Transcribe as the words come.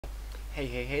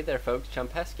Hey there folks,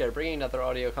 Chumpesk here, bringing another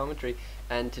audio commentary,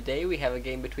 and today we have a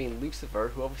game between Lucifer,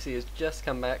 who obviously has just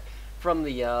come back from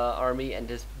the army and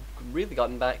has really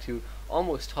gotten back to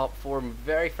almost top form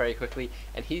very quickly,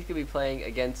 and he's going to be playing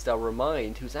against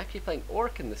ReminD, who's actually playing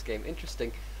Orc in this game.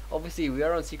 Interesting. Obviously we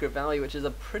are on Secret Valley, which is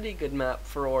a pretty good map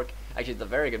for Orc. Actually it's a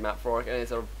very good map for Orc, and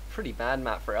it's a pretty bad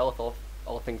map for Elf,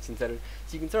 all things considered.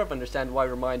 So you can sort of understand why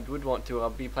ReminD would want to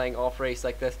be playing off-race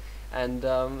like this. And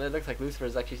it looks like Lucifer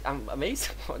is actually. I'm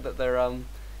amazed that they're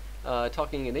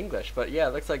talking in English. But yeah,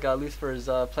 it looks like Lucifer is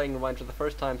playing ReminD for the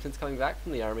first time since coming back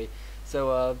from the army.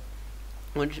 So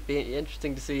it should be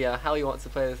interesting to see how he wants to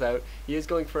play this out. He is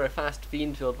going for a fast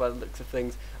fiend build by the looks of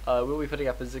things. We'll be putting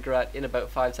up a ziggurat in about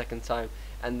 5 seconds time,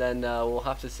 and then we'll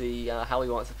have to see how he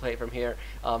wants to play it from here.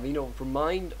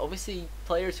 ReminD, obviously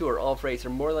players who are off race are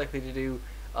more likely to do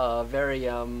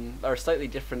or slightly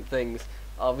different things.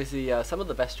 Obviously, some of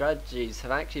the best strategies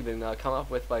have actually been come up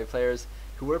with by players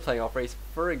who were playing off-race.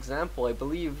 For example, I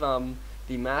believe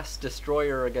the mass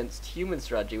destroyer against human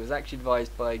strategy was actually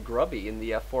devised by Grubby in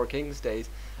the Four Kings days,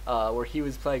 where he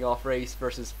was playing off-race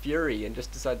versus Fury and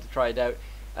just decided to try it out.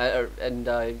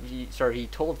 He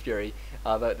told Fury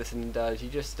about this, and he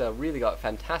just really got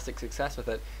fantastic success with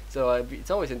it. So it's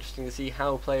always interesting to see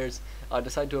how players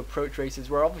decide to approach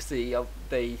races where obviously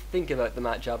they think about the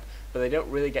matchup, but they don't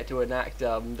really get to enact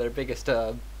their biggest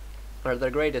or their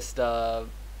greatest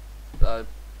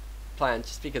plans,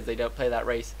 just because they don't play that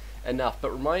race enough.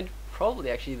 But ReminD, probably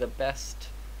actually the best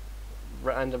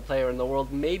random player in the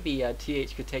world. Maybe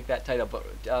TH could take that title, but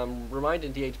ReminD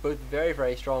and TH both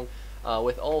very strong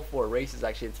with all 4 races.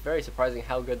 Actually, it's very surprising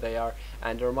how good they are,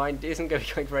 and ReminD isn't going to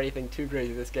be going for anything too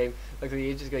crazy this game. Looks like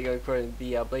he's just going to go for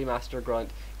the Blademaster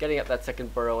Grunt, getting up that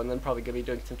second burrow, and then probably going to be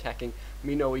doing some teching.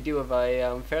 We do have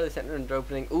a fairly centered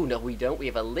opening. Oh no, we don't. We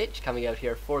have a Lich coming out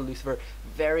here for Lucifer.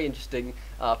 Very interesting.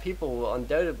 You'll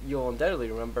undoubtedly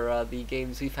remember the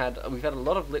games we've had. We've had a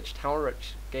lot of Lich Tower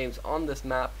Rush games on this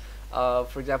map.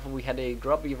 For example, we had a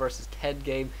Grubby versus Ted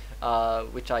game,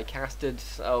 which I casted.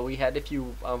 We had, if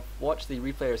you watched the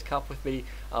Replayers Cup with me,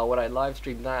 when I live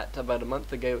streamed that about a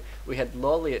month ago, we had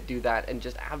Lolliot do that and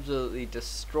just absolutely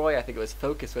destroy. I think it was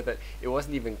Focus with it. It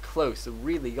wasn't even close. So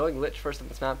really, going Lich first on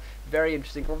this map, very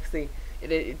interesting. Obviously,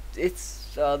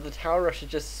 the Tower Rush is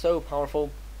just so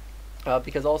powerful.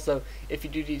 Because also, if you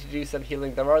do need to do some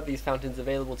healing, there are these fountains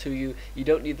available to you. You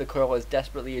don't need the coil as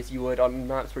desperately as you would on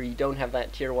maps where you don't have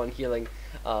that tier 1 healing,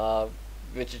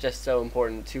 which is just so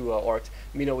important to Orcs.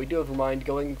 We do have ReminD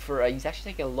going for, he's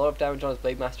actually taking a lot of damage on his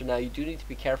Blademaster now. You do need to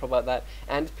be careful about that,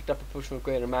 and he's picked up a Potion of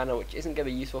Greater Mana, which isn't going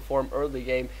to be useful for him early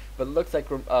game, but it looks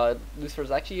like Lucifer is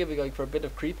actually going to be going for a bit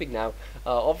of creeping now.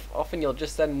 Often you'll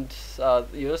just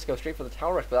go straight for the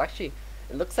Tower Rush, but actually,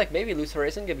 it looks like maybe Lucifer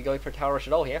isn't going to be going for Tower Rush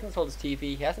at all. He hasn't sold his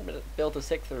TV, he hasn't built a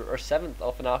 6th or 7th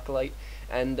off an Acolyte,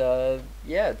 and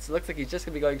yeah, it looks like he's just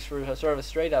going to be going for sort of a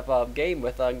straight up game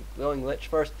with going Lich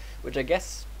first, which I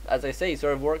guess, as I say,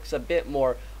 sort of works a bit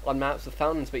more on maps with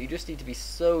fountains, but you just need to be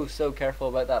so careful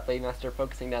about that Blademaster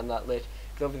focusing down that Lich,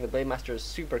 because obviously the Blademaster is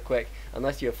super quick.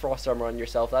 Unless you have Frost Armor on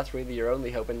yourself, that's really your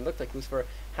only hope, and it looks like Lucifer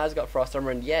has got Frost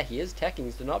Armor, and yeah, he is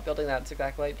teching, so not building that 6th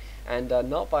Acolyte, and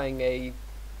not buying a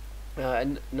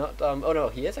oh no,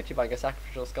 he is actually buying a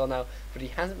Sacrificial Skull now, but he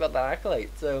hasn't built that Acolyte,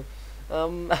 so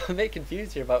I'm a bit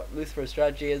confused here about Lucifer's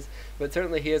strategy is, but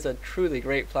certainly he is a truly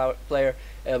great player.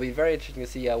 It'll be very interesting to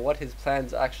see what his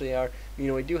plans actually are.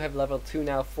 We do have level 2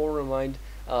 now for ReminD.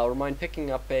 ReminD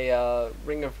picking up a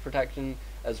Ring of Protection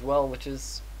as well, which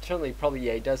is certainly probably,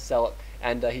 yeah, he does sell it,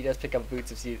 and he does pick up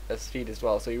Boots of Speed as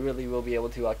well, so he really will be able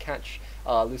to catch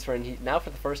Lucifer, and he now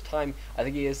for the first time, I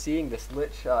think he is seeing this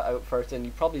Lich out first, and he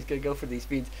probably is going to go for these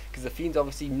Fiends, because the Fiends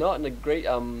obviously not in a great,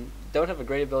 don't have a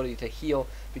great ability to heal,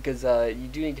 because you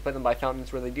do need to put them by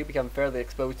fountains where they do become fairly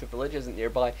exposed if the Lich isn't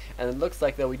nearby, and it looks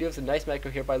like, though, we do have some nice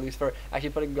macro here by Lucifer, actually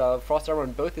putting Frost Armor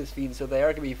on both his Fiends, so they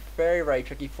are going to be very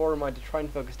tricky for ReminD to try and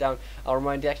focus down.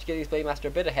 ReminD actually getting his Blademaster a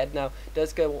bit ahead now,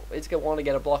 is going to want to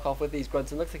get a block off with these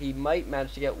Grunts, and looks like he might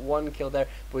manage to get 1 kill there,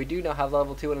 but we do now have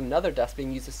level 2 and another Dust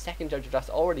being used, a second Judge of Dust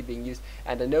already being used,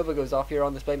 and a Nova goes off here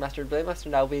on this Blademaster. Blademaster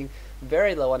now being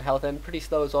very low on health and pretty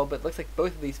slow as well, but it looks like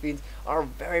both of these Fiends are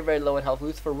very low on health.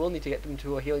 Lucifer will need to get them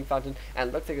to a healing fountain, and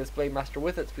it looks like this Blademaster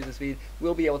with its piece of speed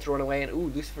will be able to run away, and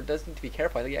ooh, Lucifer does need to be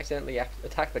careful. I think he accidentally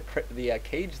attacked the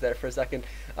cage there for a second,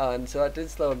 and so that did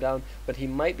slow him down, but he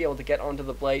might be able to get onto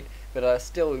the Blight, but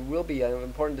still it will be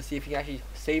important to see if he can actually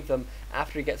save them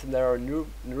after he gets him there. Our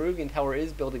Nerubian tower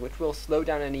is building, which will slow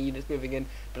down any units moving in,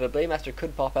 but a Blade Master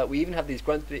could pop out. We even have these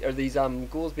grunts, or these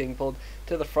ghouls being pulled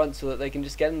to the front so that they can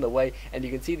just get in the way, and you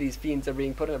can see these fiends are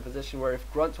being put in a position where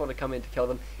if grunts want to come in to kill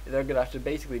them, they're going to have to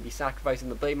basically be sacrificing.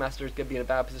 The Blade Master is going to be in a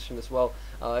bad position as well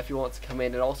if he wants to come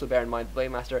in, and also bear in mind the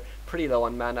Blade Master pretty low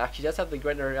on mana. Actually does have the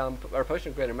greater or potion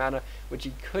of greater mana, which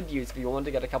he could use if he wanted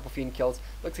to get a couple fiend kills.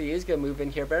 Looks like he is going to move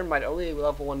in here. Bear in mind only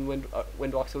level 1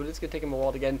 Windwalk, so it is going to take him a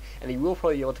while to get in, and he will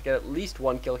probably be able to get at least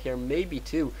 1 kill here, maybe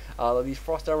 2. These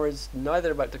frost armors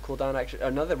neither about to cool down actually,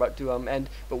 or neither about to end,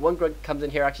 but one grunt comes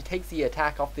in here, actually takes the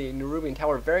attack off the Nerubian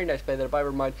tower. Very nice play there by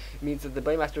ReminD. It means that the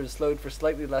Blade Master is slowed for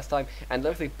slightly less time, and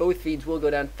looks like both fiends will go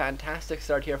down. Fantastic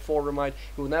start here for ReminD,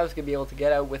 who now is going to be able to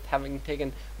get out with having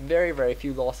taken very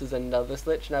few losses, and this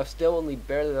Lich now still only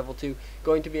barely level 2,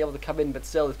 going to be able to come in, but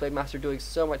still this Blade Master doing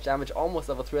so much damage, almost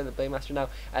level 3 on the Blade Master now,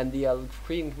 and the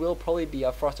fiend will probably be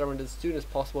frost armored as soon as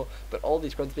possible, but all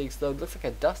these grunts being slowed. Looks like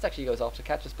a dust actually goes off to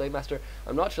catch this Blade Master.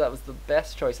 I'm not sure that was the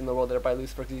best choice in the world there by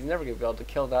Lucifer, because he's never going to be able to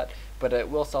kill that, but it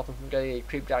will stop him from getting a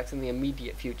creep jacks in the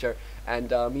immediate future. And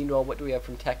meanwhile, what do we have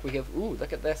from tech? We have, ooh,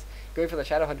 look at this, going for the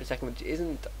Shadow Hunter second, which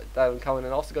isn't that uncommon,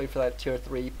 and also going for that tier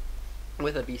 3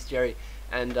 with a bestiary,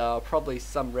 and probably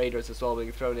some raiders as well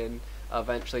being thrown in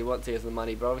eventually once he has the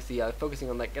money. But obviously focusing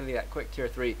on that, getting that quick tier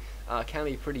 3 can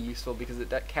be pretty useful, because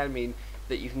that can mean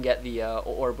that you can get the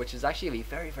orb, which is actually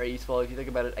very useful if you think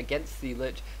about it against the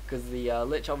Lich, because the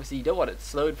Lich, obviously you don't want it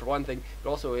slowed for one thing, but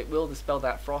also it will dispel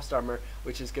that frost armor,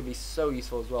 which is going to be so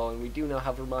useful as well. And we do now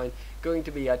have ReminD going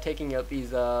to be taking out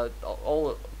these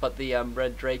all but the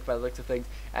Red Drake by the looks of things,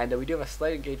 and we do have a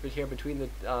slight engagement here between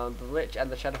the Lich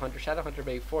and the Shadow Hunter. Shadow Hunter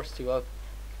being forced to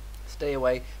stay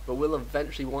away, but will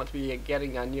eventually want to be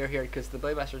getting near here, because the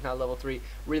Blade Master is now level 3,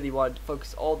 really wanted to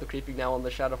focus all the creeping now on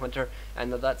the Shadow Hunter,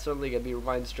 and that's certainly going to be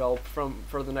ReminD's job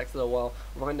for the next little while.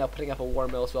 ReminD now putting up a War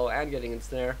Mill as well, and getting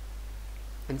ensnare,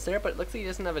 but it looks like he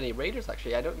doesn't have any raiders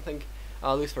actually. I don't think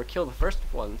Lucifer killed the first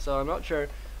one, so I'm not sure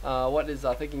what his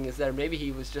thinking is there. Maybe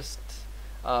he was just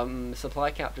supply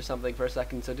capped or something for a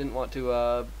second, so didn't want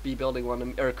to be building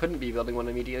one, or couldn't be building one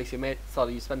immediately, so he thought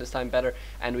he'd spend his time better.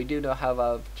 And we do now have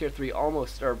a tier 3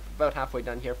 almost, or about halfway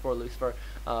done here for Lucifer,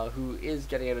 who is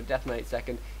getting out a Death Knight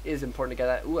second. Is important to get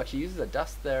that. Ooh, actually uses a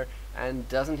dust there and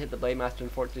doesn't hit the Blade Master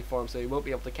unfortunately for him, so he won't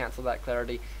be able to cancel that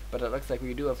clarity. But it looks like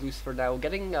we do have Lucifer now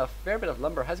getting a fair bit of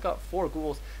lumber, has got 4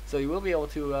 ghouls, so he will be able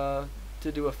to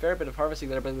do a fair bit of harvesting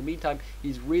there, but in the meantime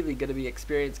he's really going to be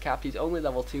experience capped. He's only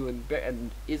level 2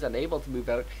 and is unable to move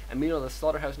out, and meanwhile the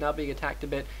slaughterhouse now being attacked a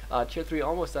bit. Tier 3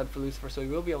 almost done for Lucifer, so he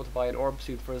will be able to buy an orb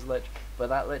soon for his Lich, but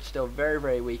that Lich still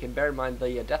very weak. And bear in mind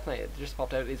the Death Knight that just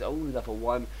popped out is only level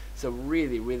 1, so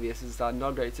really this is not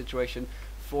a great situation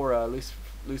for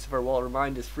Lucifer, while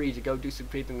ReminD is free to go do some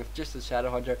creeping with just his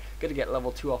Shadow Hunter. Going to get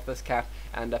level 2 off this cap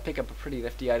and pick up a pretty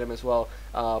nifty item as well,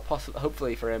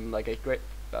 hopefully for him, like a great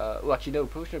well, actually no,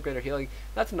 Potion of Greater Healing,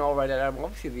 that's an alright item.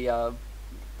 Obviously the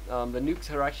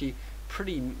nukes are actually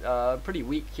pretty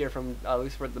weak here from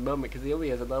Lucifer at the moment, because he only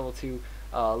has a level 2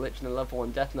 Lich and a level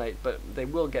 1 Death Knight, but they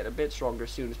will get a bit stronger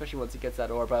soon, especially once he gets that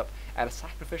orb up. And a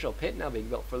Sacrificial Pit now being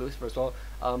built for Lucifer as well.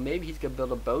 Maybe he's going to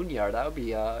build a Boneyard. That would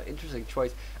be an interesting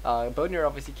choice. Boneyard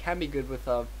obviously can be good with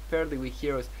fairly weak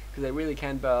heroes, because they really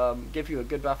can give you a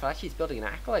good buff. Actually he's building an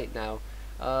Acolyte now.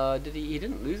 He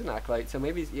didn't lose an Acolyte, so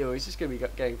maybe he's just going to be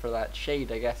getting for that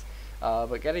shade, I guess.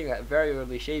 But getting that very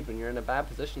early shade when you're in a bad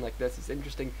position like this is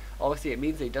interesting. Obviously it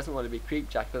means that he doesn't want to be creep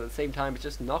jacked, but at the same time it's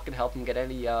just not going to help him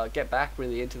get back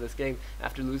really into this game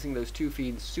after losing those 2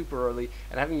 fiends super early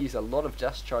and having used a lot of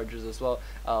dust charges as well,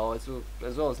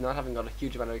 as well as not having got a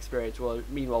huge amount of experience. Well,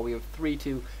 meanwhile we have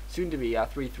 3-2, soon to be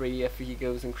 3-3 if he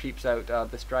goes and creeps out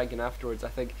this dragon afterwards. I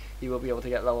think he will be able to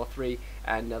get level 3,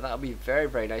 and that'll be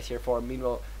very nice here for him.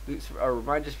 Meanwhile,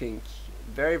 ReminD just being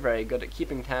very good at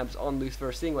keeping tabs on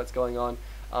Lucifer, seeing what's going on.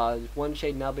 1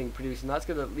 shade now being produced, and that's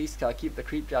going to at least keep the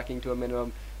creep jacking to a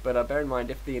minimum. But bear in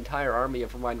mind, if the entire army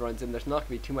of ReminD runs in, there's not going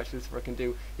to be too much Lucifer can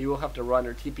do. He will have to run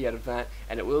or TP out of that,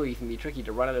 and it will even be tricky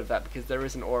to run out of that, because there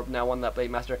is an orb now on that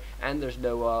Blade Master, and there's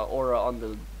no aura on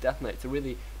the Death Knight, so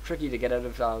really tricky to get out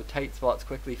of tight spots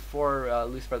quickly for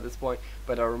Lucifer at this point.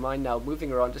 But ReminD now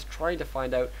moving around, just trying to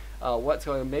find out what's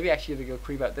going on. Maybe actually to go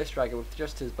creep out this dragon with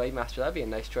just his Blade Master. That'd be a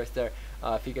nice choice there.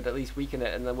 if he could at least weaken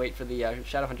it and then wait for the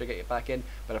Shadowhunter to get back in.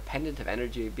 But a Pendant of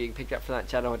Energy being picked up from that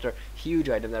Shadowhunter, huge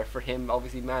item there for him.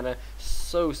 Obviously mana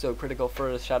so critical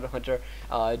for the Shadowhunter.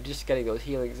 Just getting those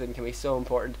healings in can be so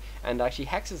important, and actually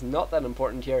Hex is not that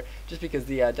important here, just because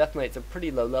the Death Knight's a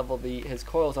pretty low level. His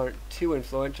coils aren't too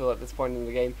influential at this point in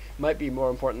the game. Might be more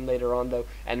important later on though,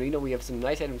 and we know we have some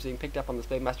nice items being picked up on this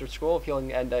Blade Master, Scroll of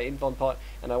Healing and Invuln Pot,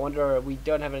 and I wonder, we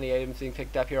don't have any items being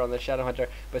picked up here on the Shadowhunter,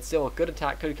 but still a good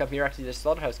attack could come here. Actually the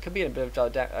Slaughterhouse could be in a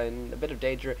bit of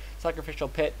danger. Sacrificial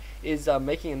Pit is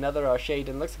making another shade,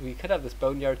 and looks like we could have this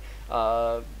Boneyard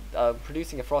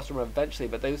producing a Frost Room eventually,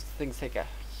 but those things take a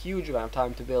huge amount of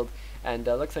time to build, and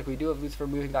looks like we do have Lucifer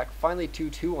moving back finally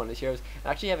 2-2 on his heroes,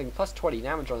 and actually having plus 20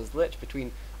 damage on his Lich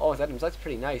between all his items. That's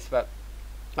pretty nice, but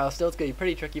still, it's going to be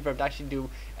pretty tricky for him to actually do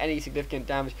any significant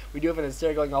damage. We do have an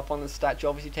Ensnare going off on the statue.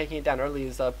 Obviously, taking it down early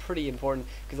is pretty important,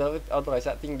 because otherwise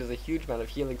that thing does a huge amount of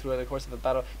healing throughout the course of a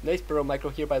battle. Nice Burrow Micro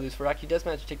here by Lucifer. Actually does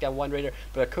manage to take down one Raider,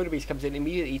 but a Coda Beast comes in,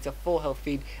 immediately eats a full health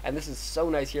feed, and this is so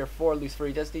nice here for Lucifer.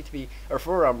 He does need to be, or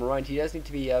for ReminD, he does need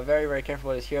to be very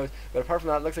careful with his heroes. But apart from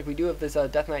that, it looks like we do have this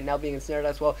Death Knight now being ensnared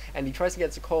as well, and he tries to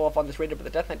get Sokola off on this Raider, but the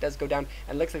Death Knight does go down,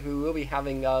 and looks like we will be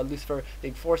having Lucifer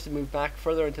being forced to move back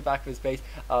further into the back of his base.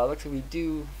 Looks like we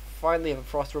do finally have a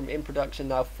Frost Room in production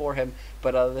now for him,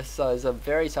 but this is a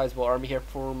very sizable army here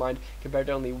for ReminD, compared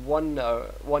to only one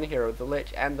hero, the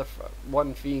Lich, and the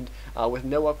one Fiend, with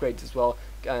no upgrades as well,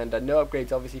 and no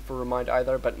upgrades obviously for ReminD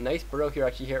either. But nice Burrow here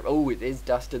actually here. Oh, it is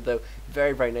dusted though,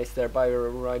 very nice there by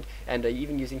ReminD, and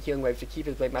even using Healing Waves to keep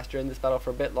his Blade Master in this battle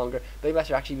for a bit longer. Blade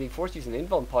Master actually being forced to use an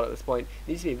Invuln Pot at this point,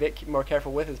 needs to be a bit more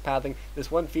careful with his pathing. This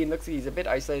one Fiend looks like he's a bit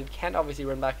isolated, can't obviously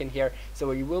run back in here,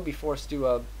 so he will be forced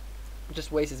to just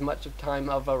waste as much of time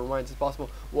of ReminD as possible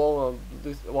while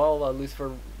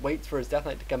Lucifer waits for his Death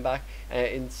Knight to come back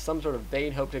in some sort of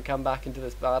vain hope to come back into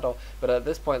this battle. But at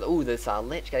this point, oh, this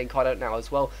Lich getting caught out now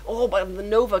as well. Oh, but the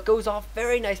Nova goes off.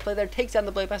 Very nice play there, takes down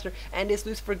the Blade Master, and is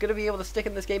Lucifer going to be able to stick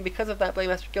in this game because of that Blade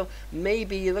Master kill?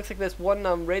 Maybe. It looks like this one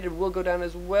Raider will go down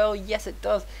as well. Yes, it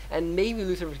does, and maybe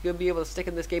Lucifer's going to be able to stick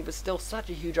in this game, but still such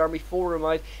a huge army for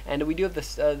ReminD, and we do have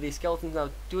this, the Skeletons now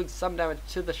doing some damage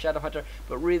to the Shadowhunter,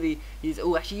 but really he's,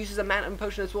 oh, actually uses a Mantum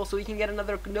Potion as well, so he can get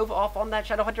another Nova off on that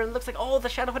Shadowhunter, and it looks like, oh, the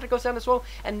Shadowhunter goes down as well,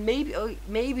 and maybe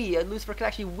Lucifer can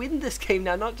actually win this game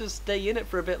now, not just stay in it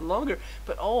for a bit longer,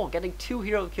 but getting 2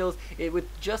 hero kills with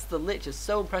just the Lich is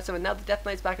so impressive. And now the Death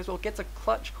Knight's back as well, gets a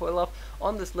clutch coil off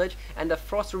on this Lich, and the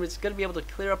Frost Room is going to be able to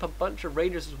clear up a bunch of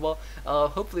Raiders as well.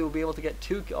 Hopefully we'll be able to get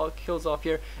 2 kills off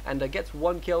here, and gets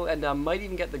 1 kill, and might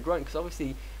even get the Grunt, because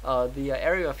obviously the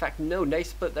area effect, nice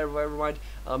split there by ReminD,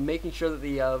 making sure that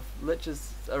the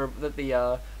Lich's, or that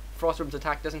the Frost Room's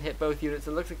attack doesn't hit both units.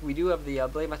 It looks like we do have the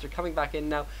Blade Master coming back in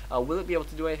now. Will it be able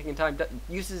to do anything in time?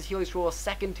 Uses his Healing Scroll a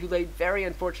second too late. Very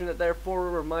unfortunate there for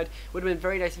ReminD. Would have been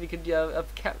very nice if he could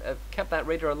have kept that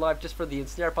Raider alive just for the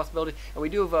ensnare possibility. And we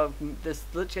do have this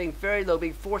Lich getting very low,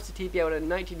 being forced to TP out at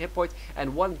 19 hit points,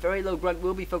 and one very low Grunt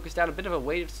will be focused down. A bit of a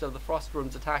waste of the Frost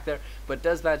Room's attack there, but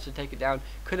does manage to take it down.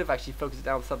 Could have actually focused it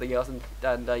down with something else,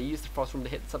 and use the Frost Room to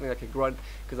hit something like a Grunt,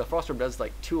 because the Frost Room does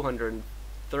like 230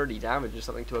 damage or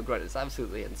something to a Grunt. It's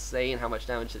absolutely insane how much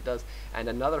damage it does. And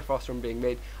another Frost Room being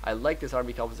made. I like this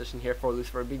army composition here for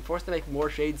Lucifer, being forced to make more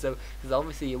shades though, because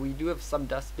obviously we do have some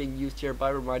dust being used here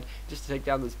by ReminD just to take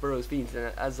down those Burrows Fiends,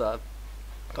 and as a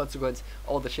consequence,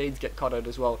 all the shades get caught out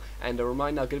as well. And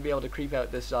ReminD now going to be able to creep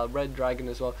out this red dragon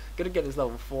as well. Going to get his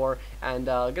level 4, and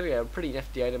going to get a pretty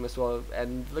nifty item as well.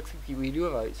 And looks like we do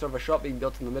have a sort of a shop being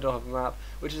built in the middle of the map,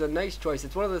 which is a nice choice.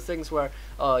 It's one of those things where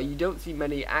you don't see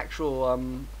many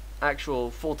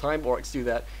actual full-time orcs do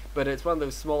that, but it's one of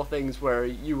those small things where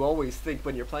you always think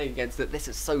when you're playing against it, this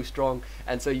is so strong,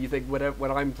 and so you think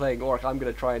when I'm playing orc, I'm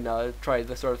going to try and try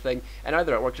this sort of thing, and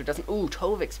either it works or it doesn't. Ooh,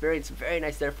 12 experience, very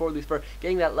nice there for Lucifer,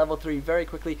 getting that level 3 very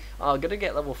quickly. Going to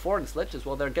get level 4 in this Lich as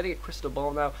well. They're getting a Crystal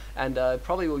Ball now, and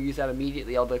probably will use that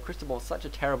immediately, although Crystal Ball is such a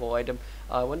terrible item.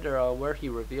 I wonder where he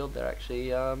revealed there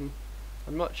actually. I'm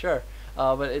not sure.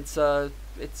 But it's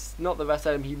not the best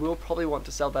item. He will probably want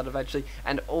to sell that eventually,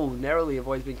 and narrowly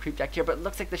avoids being creeped back here, but it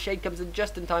looks like the shade comes in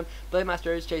just in time. Blade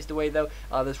Master is chased away though.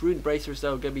 This Rune Bracer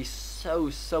though going to be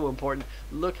so important.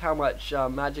 Look how much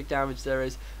magic damage there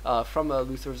is from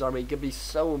Lucifer's army. Going to be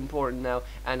so important now,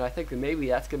 and I think that maybe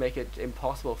that's going to make it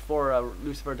impossible for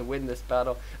Lucifer to win this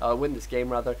battle, win this game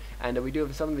rather. And we do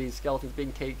have some of these skeletons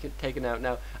being taken out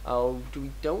now.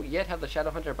 We don't yet have the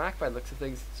Shadowhunter back by the looks of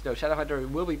things. No,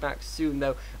 Shadowhunter will be back soon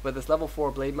though, but this level 4 4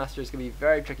 Blade Master is going to be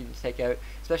very tricky to take out,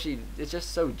 especially it's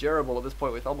just so durable at this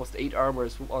point with almost 8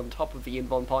 armors on top of the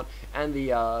invuln pot and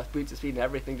the boots of speed and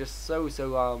everything, just so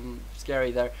scary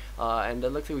there. And it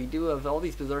looks like we do have all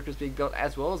these Berserkers being built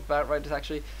as well as Bat Riders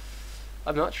actually.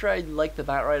 I'm not sure I like the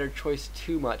Bat Rider choice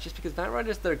too much, just because Bat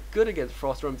Riders, they're good against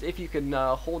Frost Worms if you can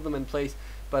hold them in place.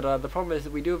 But the problem is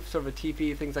that we do have sort of a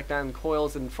TP, things like that, and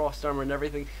coils and frost armor and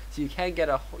everything, so you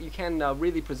can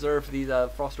really preserve these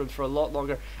frost worms for a lot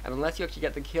longer. And unless you actually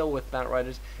get the kill with Bat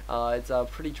Riders, it's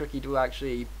pretty tricky to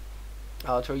actually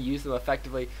to use them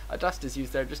effectively. Dust is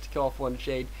used there just to kill off one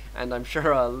shade, and I'm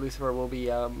sure Lucifer will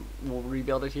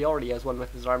rebuild it. He already has one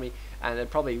with his army, and it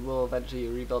probably will eventually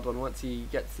rebuild one once he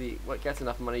gets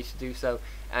enough money to do so.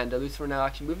 And Lucifer now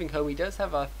actually moving home. He does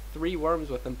have 3 worms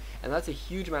with him, and that's a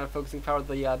huge amount of focusing power.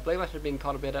 The Blade Master being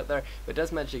caught a bit out there, but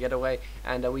does manage to get away.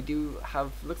 And we do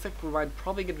have, looks like we're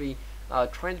probably going to be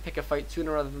trying to pick a fight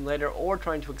sooner rather than later, or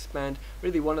trying to expand.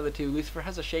 Really one of the two. Lucifer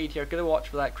has a shade here. Gonna watch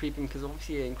for that creeping, because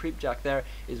obviously in Creepjack there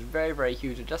is very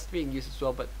huge. It's just being used as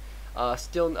well, but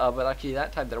but actually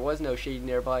that time there was no shade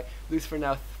nearby. Lucifer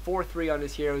now 4-3 on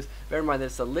his heroes. Bear in mind that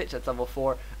it's a Lich at level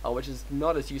 4, which is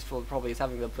not as useful probably as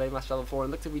having the Blade Master level 4.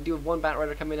 And looks like we do have one Bat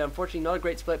Rider coming in. Unfortunately, not a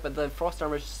great split, but the Frost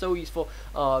Armor is so useful.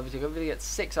 We're going to get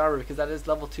 6 armor because that is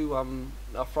level 2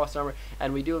 Frost Armor,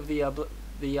 and we do have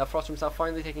the Frost Worms now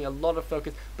finally taking a lot of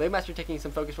focus. Blade Master taking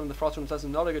some focus from the Frost Worms. That's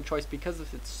not a good choice because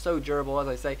it's so durable, as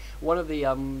I say. One of the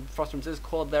Frost Worms is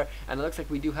coiled there, and it looks like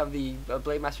we do have the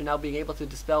Blade Master now being able to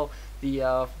dispel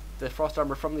the Frost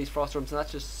Armor from these Frost Worms, and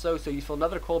that's just so useful.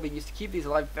 Another coil being used to keep these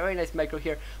alive. Very nice micro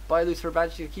here by Lucifer,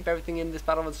 managing to keep everything in this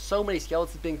battle, with so many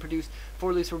skeletons being produced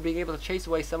for Lucifer, being able to chase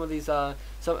away some of these the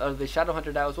Shadow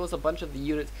Hunter now, as well as a bunch of the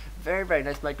units. Very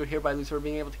nice micro here by Lucifer,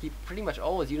 being able to keep pretty much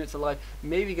all his units alive.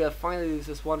 Maybe gonna finally lose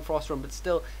this one Frost Worm, but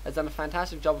still has done a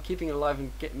fantastic job of keeping it alive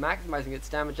and maximizing its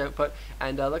damage output.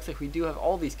 And looks like we do have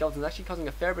all these skeletons actually causing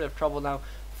a fair bit of trouble now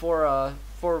for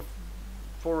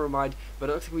ReminD, but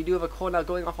it looks like we do have a coil now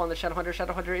going off on the Shadow Hunter.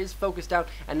 Shadow Hunter is focused down,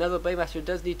 and now the Blade Master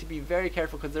does need to be very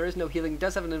careful because there is no healing.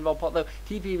 Does have an invuln pot though.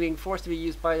 TP being forced to be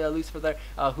used by Lucifer there,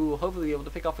 who will hopefully be able to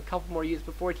pick off a couple more units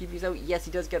before he TP's out. Yes,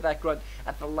 he does get that grunt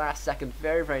at the last second.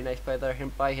 Very nice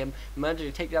by him, managing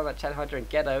to take down that Shadow Hunter and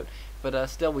get out. But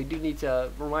still, we do need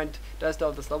to ReminD does still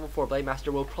have this level 4 Blade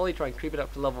Master. We'll probably try and creep it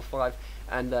up to level 5,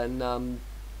 and then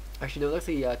actually, no, it looks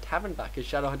like Tavern back his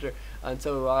Shadow Hunter, and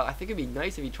so I think it'd be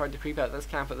nice if he tried to creep out this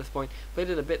camp at this point.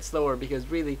 Played it a bit slower because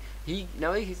really,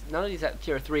 now that he's at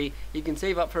tier 3, he can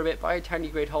save up for a bit, buy a tiny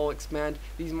Great Hall, expand.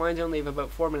 These mines only have about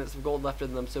 4 minutes of gold left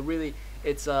in them, so really,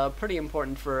 it's pretty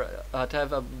important for to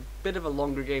have a bit of a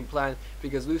longer game plan,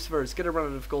 because Lucifer is going to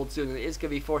run out of gold soon and is going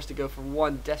to be forced to go for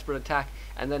one desperate attack,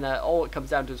 and then all it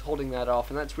comes down to is holding that off,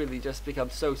 and that's really just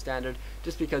become so standard,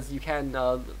 just because you can.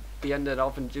 The undead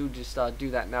often do just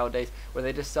do that nowadays, where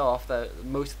they just sell off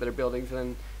most of their buildings and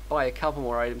then buy a couple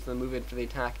more items and then move in for the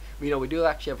attack. But, we do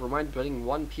actually have ReminD building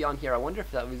one peon here. I wonder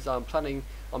if that was planning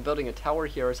on building a tower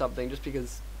here or something, just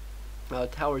because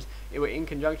towers, in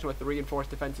conjunction with the reinforced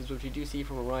defenses, which we do see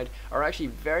from ReminD, are actually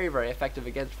very effective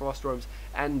against Frost Worms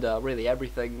and really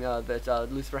everything that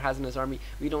Lucifer has in his army.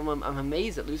 I'm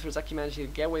amazed that Lucifer's actually managed to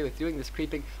get away with doing this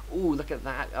creeping. Ooh, look at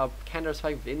that. Kandar's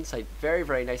Spike with Insight.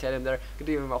 Very nice item there. Could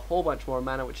give him a whole bunch more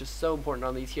mana, which is so important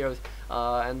on these heroes.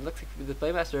 And looks like the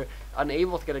Blade Master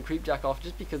unable to get a Creepjack off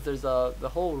just because there's the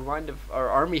whole ReminD of our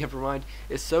army of ReminD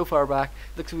is so far back.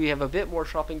 Looks like we have a bit more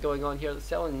shopping going on here.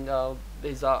 Selling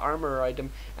his armor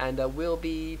item, and we'll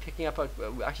be picking up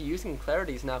actually using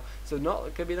clarities now, so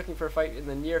not gonna be looking for a fight in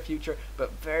the near future,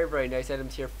 but very nice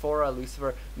items here for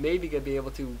Lucifer. Maybe gonna be able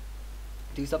to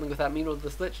do something with that. Meanwhile,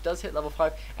 the Lich does hit level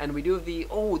 5, and we do have the,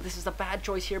 this is a bad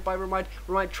choice here by ReminD.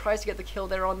 ReminD tries to get the kill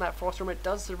there on that Frost Worm. It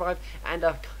does survive, and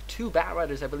 2 Bat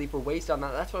Riders, I believe, were wasted on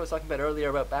that. That's what I was talking about earlier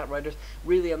about Bat Riders.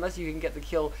 Really, unless you can get the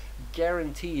kill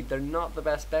guaranteed, they're not the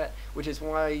best bet, which is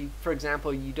why, for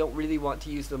example, you don't really want to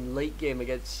use them late game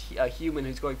against a human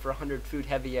who's going for 100 food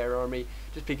heavy air army,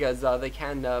 just because they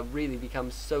can really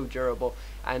become so durable.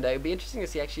 And it'd be interesting to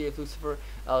see actually if Lucifer,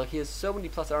 he has so many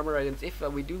plus armor items, if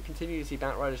we do continue to see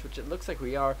Bat Riders, which it looks like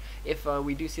we are, if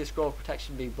we do see a Scroll of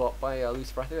Protection being bought by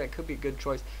Lucifer, I think that could be a good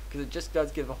choice, because it just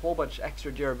does give a whole bunch of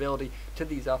extra durability to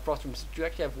these Frost Worms. You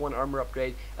actually have 1 armor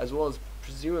upgrade, as well as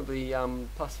presumably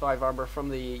 +5 armor from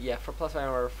the, +5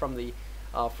 armor from the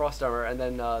Frost Armor, and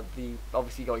then the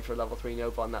obviously going for level 3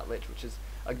 Nova on that Lich, which is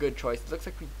a good choice. It looks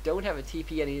like we don't have a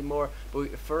TP anymore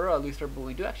for Lucifer, but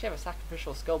we do actually have a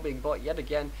Sacrificial Skull being bought yet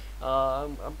again.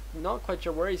 I'm not quite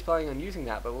sure where he's planning on using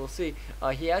that, but we'll see.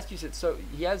 He has used it, so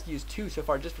he has used 2 so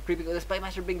far just for creeping. This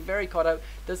Blademaster being very caught out.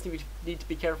 Does need to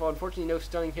be careful. Unfortunately, no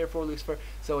stunning here for Lucifer,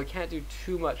 so we can't do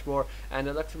too much more. And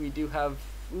it looks like we do have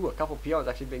a couple peons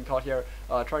actually being caught here,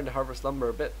 trying to harvest lumber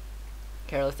a bit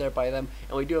careless there by them,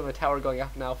 and we do have a tower going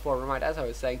up now for ReminD. As I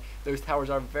was saying, those towers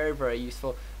are very, very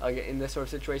useful in this sort of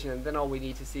situation, and then all we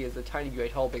need to see is the tiny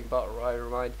Great Hall being built by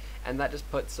ReminD, and that just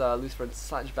puts Lucifer in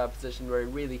such a bad position where he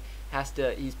really has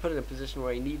to, he's put in a position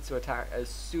where he needs to attack as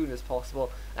soon as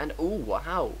possible. And oh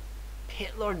wow,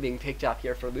 Pit Lord being picked up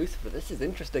here for Lucifer. This is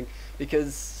interesting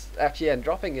because actually, and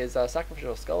dropping his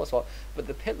Sacrificial Skull as well, but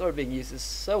the Pit Lord being used is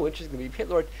so interesting to me. Pit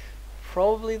Lord,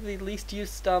 probably the least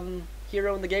used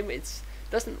hero in the game. It's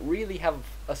doesn't really have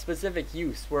a specific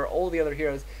use, where all the other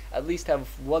heroes at least have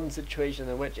one situation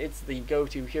in which it's the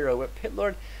go-to hero. With Pit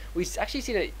Lord, we've actually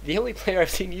seen it, the only player I've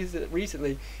seen use it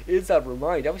recently is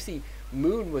ReminD. Obviously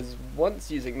Moon was once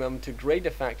using them to great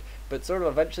effect, but sort of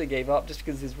eventually gave up just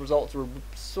because his results were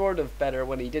sort of better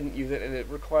when he didn't use it, and it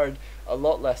required a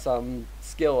lot less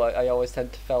skill, I always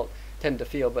tend to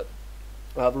feel. But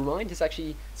ReminD has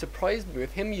actually surprised me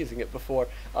with him using it before.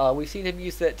 We've seen him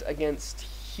use it against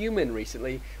Human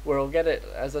recently, where he'll get it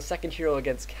as a second hero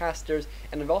against casters,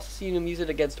 and I've also seen him use it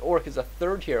against Orc as a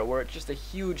third hero, where it's just a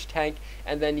huge tank,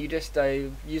 and then you just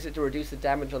use it to reduce the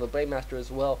damage on the Blademaster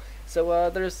as well. So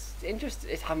there's interest.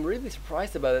 I'm really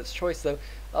surprised about its choice, though.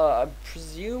 I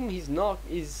presume he's not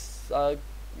going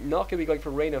to be going for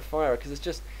Rain of Fire, because it's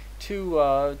just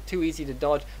too easy to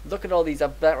dodge. Look at all these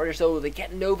Batriders. So they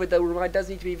get Nova, though. ReminD does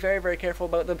need to be very, very careful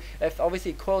about them. If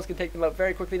obviously coils can take them out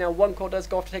very quickly now. One coil does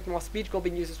go off to take them off. Speed coil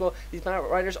being used as well. These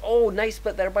Batriders. Oh, nice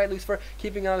split there by Lucifer,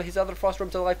 keeping his other Frost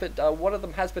Rooms alive, but one of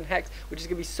them has been hexed, which is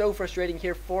going to be so frustrating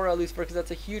here for Lucifer, because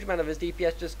that's a huge amount of his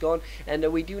DPS just gone.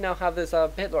 And we do now have this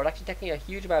Pit Lord actually taking a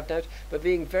huge amount of damage, but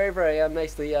being very, very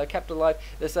nicely kept alive.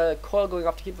 This coil going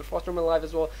off to keep the Frost Room alive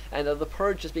as well, and the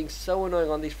Purge just being so annoying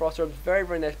on these Frost Rooms. Very,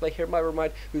 very nice play here by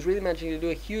ReminD, who's really managing to do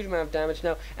a huge amount of damage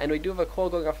now. And we do have a coil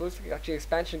going off. It looks like actually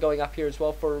expansion going up here as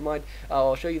well for ReminD.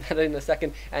 I'll show you that in a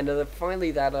second. And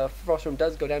finally that Frost Room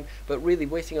does go down, but really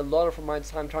wasting a lot of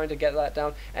ReminD's time trying to get that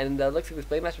down. And looks like this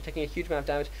Blademaster taking a huge amount of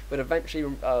damage, but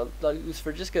eventually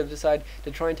Lucifer just going to decide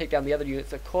to try and take down the other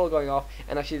units. A coil going off,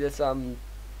 and actually this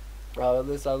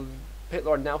Pit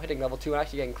Lord now hitting level 2 and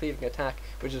actually getting cleaving attack,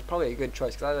 which is probably a good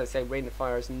choice, because as I say, Rain of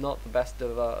Fire is not the best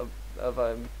of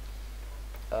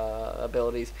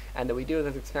abilities. And we do have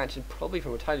this expansion probably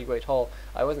from a tiny Great Hall.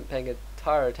 I wasn't paying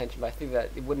entire attention, but I think that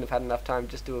it wouldn't have had enough time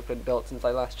just to have been built since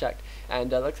I last checked.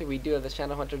 And looks like we do have the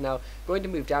Shadow Hunter now going to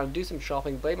move down and do some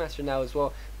shopping. Blademaster now as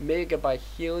well, Mega by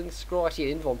Healing Scroll.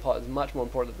 Actually, Invuln Pot is much more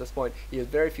important at this point. He has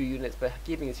very few units, but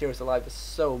keeping his heroes alive is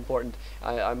so important.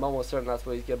 I'm almost certain that's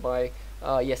what he's going to buy.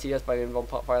 Yes, he does buy an Invuln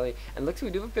Pot finally. And looks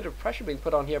like we do have a bit of pressure being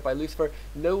put on here by Lucifer.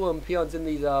 No peons in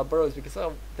these burrows, because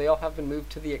they all have been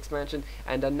moved to the expansion.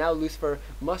 And now Lucifer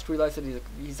must realize that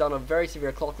he's on a very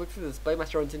severe clock. Looks like this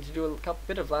Blademaster runs in to do a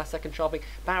bit of last second shopping.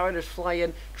 Batriders fly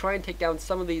in, try and take down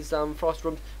some of these Frost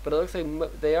Rooms, but it looks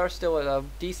like they are still at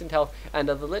decent health. And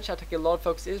the Lich attacking a lot of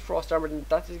folks is Frost Armored, and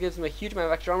that just gives him a huge amount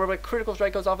of extra armor. But Critical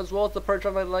Strike goes off as well as the Purge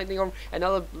from the Lightning Armor. And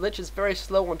now the Lich is very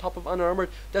slow on top of unarmored.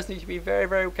 Does need to be very,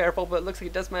 very careful, but it looks like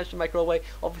it does manage to micro away.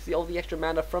 Obviously, all the extra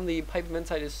mana from the Pipe of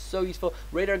Insight is so useful.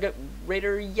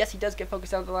 Raider, yes, he does get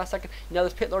focused down at the last second. Now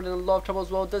this Pit Lord in a lot of trouble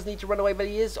as well. Does need to run away, but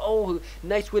he is. Oh,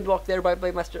 nice Windwalk there by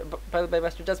Blademaster.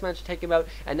 Blademaster does manage to take him out,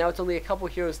 and now it's only a couple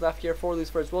heroes left here for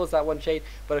Lucifer, as well as that one Shade.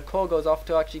 But a call goes off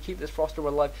to actually keep this Frost Armor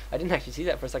alive. I didn't actually see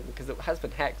that for a second because it has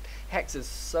been hexed. Hex is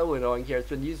so annoying here. It's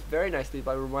been used very nicely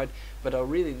by ReminD, but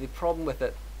really the problem with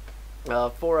it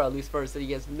for Lucifer is that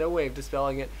he has no way of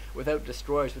dispelling it without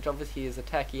destroyers, which obviously is a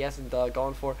tech he hasn't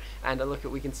gone for. And look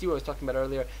at, we can see what I was talking about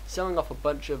earlier, selling off a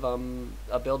bunch of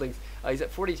buildings. He's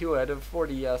at 42 out of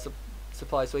 40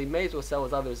 supplies, so he may as well sell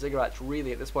his other ziggurats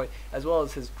really at this point, as well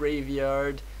as his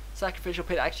graveyard. Sacrificial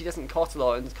Pit actually doesn't cost a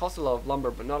lot, and it costs a lot of lumber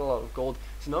but not a lot of gold,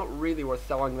 so not really worth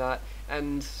selling that.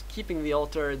 And keeping the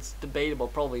altar, it's debatable,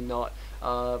 probably not,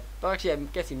 but actually I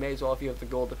guess he may as well if you have the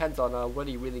gold. Depends on what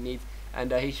he really needs.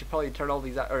 And he should probably turn all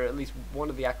these, or at least one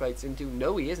of the acolytes into.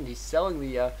 No, he isn't. He's selling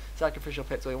the Sacrificial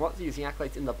Pit, so he wants to use the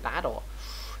acolytes in the battle.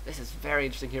 This is very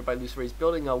interesting here by Lucifer. He's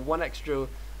building one extra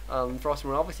Frost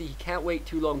Armor. Obviously, he can't wait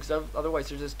too long, because otherwise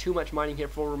there's just too much mining here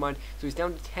for ReminD. So he's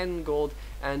down to 10 gold,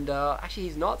 and actually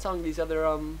he's not selling these other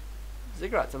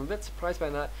ziggurats. I'm a bit surprised by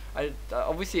that.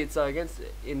 Obviously it's against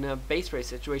in a base race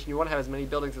situation. You want to have as many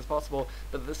buildings as possible,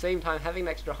 but at the same time, having an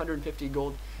extra 150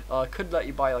 gold could let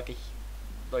you buy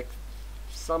like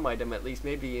some item at least,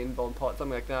 maybe inbound pot,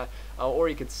 something like that, or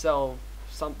you could sell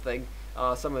something.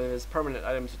 Some of his permanent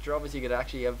items, which are obviously going to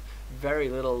actually have very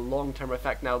little long-term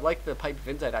effect. Now, like the Pipe of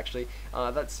Insight, actually,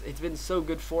 it's been so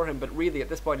good for him. But really, at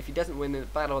this point, if he doesn't win the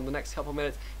battle in the next couple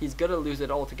minutes, he's going to lose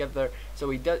it altogether. So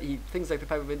things like the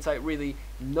Pipe of Insight really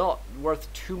not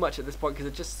worth too much at this point, because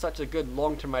it's just such a good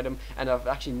long-term item. And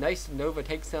actually, nice Nova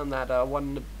takes down that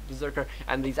one Berserker,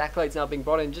 and these acolytes now being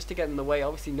brought in just to get in the way.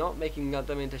 Obviously, not making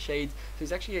them into shades. So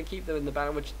he's actually going to keep them in the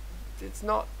battle, which it's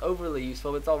not overly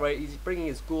useful, but it's alright. He's bringing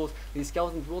his ghouls. These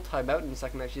skeletons will time out in a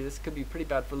second, actually. This could be pretty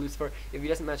bad for Lucifer if he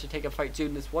doesn't manage to take a fight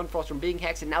soon. This one Frost from being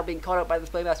hexed and now being caught out by this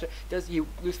Playmaster.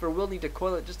 Lucifer will need to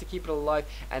coil it just to keep it alive,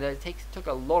 and it took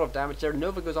a lot of damage there.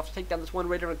 Nova goes off to take down this one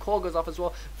Raider, and Coil goes off as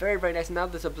well. Very, very nice. And now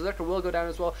this Berserker will go down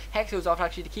as well. Hex goes off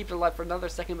actually to keep it alive for another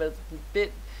second, but it's a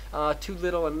bit too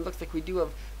little, and it looks like we do have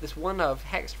this one of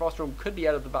Hex Frostworm could be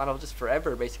out of the battle just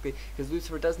forever, basically, because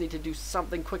Lucifer does need to do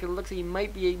something quick, and it looks like he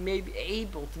might be maybe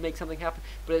able to make something happen,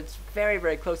 but it's very,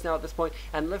 very close now at this point,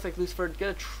 and it looks like Lucifer is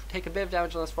going to take a bit of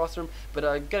damage on this Frostworm, but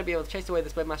going to be able to chase away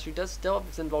this Blademaster, who does still have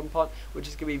this Involved Pot, which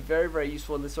is going to be very, very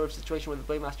useful in this sort of situation where the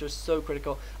Blademaster is so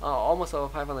critical. Almost level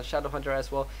 5 on the Shadow Hunter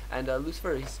as well, and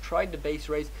Lucifer, he's tried to base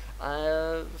race.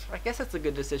 I guess that's a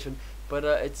good decision, but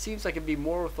it seems like it'd be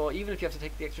more thought, even if you have to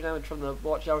take the extra damage from the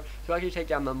Watchtower, to actually take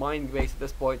down the Mine base at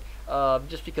this point,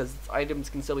 just because items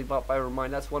can still be bought by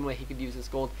ReminD. That's one way he could use his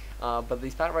gold, but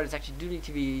these Battle Riders actually do need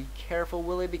to be careful.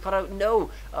 Will they be caught out?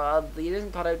 No! He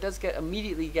isn't caught out. It does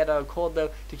immediately get called,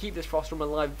 though, to keep this Frostworm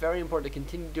alive. Very important to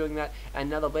continue doing that, and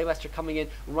now the Blademaster coming in.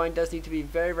 ReminD does need to be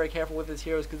very, very careful with his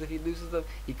heroes, because if he loses them,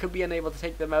 he could be unable to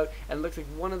take them out, and it looks like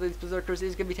one of these Berserkers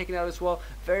is going to be taken out as well.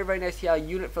 Very, very nice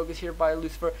unit focus here by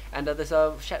Lucifer, and this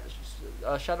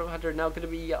Shadow Hunter now going to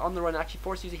be on the run, actually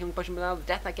forced to use a healing potion, but now the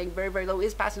Death Knight getting very, very low,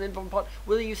 is passing in from pot.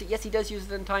 Will he use it? Yes, he does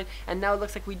use it in time, and now it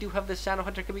looks like we do have this Shadow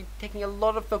Hunter could be taking a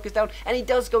lot of focus down, and he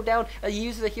does go down. He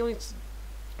uses a healing,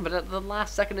 but at the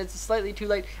last second it's slightly too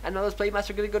late, and now this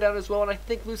Playmaster going to go down as well, and I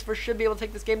think Lucifer should be able to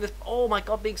take this game. Oh my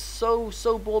god, being so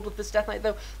bold with this Death Knight,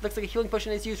 though. Looks like a healing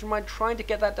potion is used for mine, trying to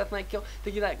get that Death Knight kill,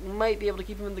 thinking that might be able to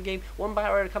keep him in the game. One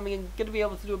Battle Rider coming in, going to be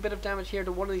able to do a bit of damage here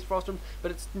to one of these Frostworms, but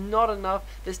it's not enough.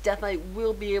 This Death Knight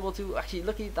will be able to, actually,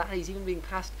 look at that, he's even being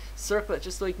past Circlet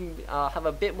just so he can have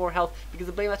a bit more health, because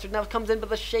the Blademaster now comes in, but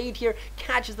the Shade here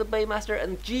catches the Blademaster,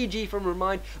 and GG from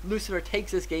ReminD. Lucifer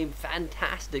takes this game.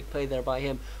 Fantastic play there by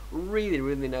him. Really,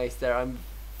 really nice there. I'm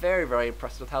very, very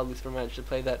impressed with how Lucifer managed to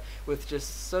play that with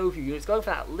just so few units. Going for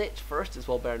that Lich first as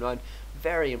well, bear in mind.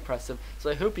 Very impressive. So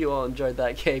I hope you all enjoyed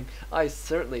that game. I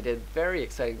certainly did. Very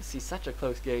exciting to see such a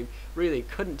close game. Really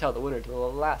couldn't tell the winner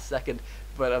until the last second,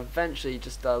 but eventually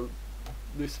just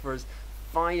Lucifer's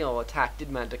final attack did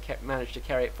manage to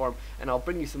carry it for him, and I'll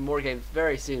bring you some more games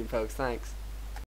very soon, folks. Thanks.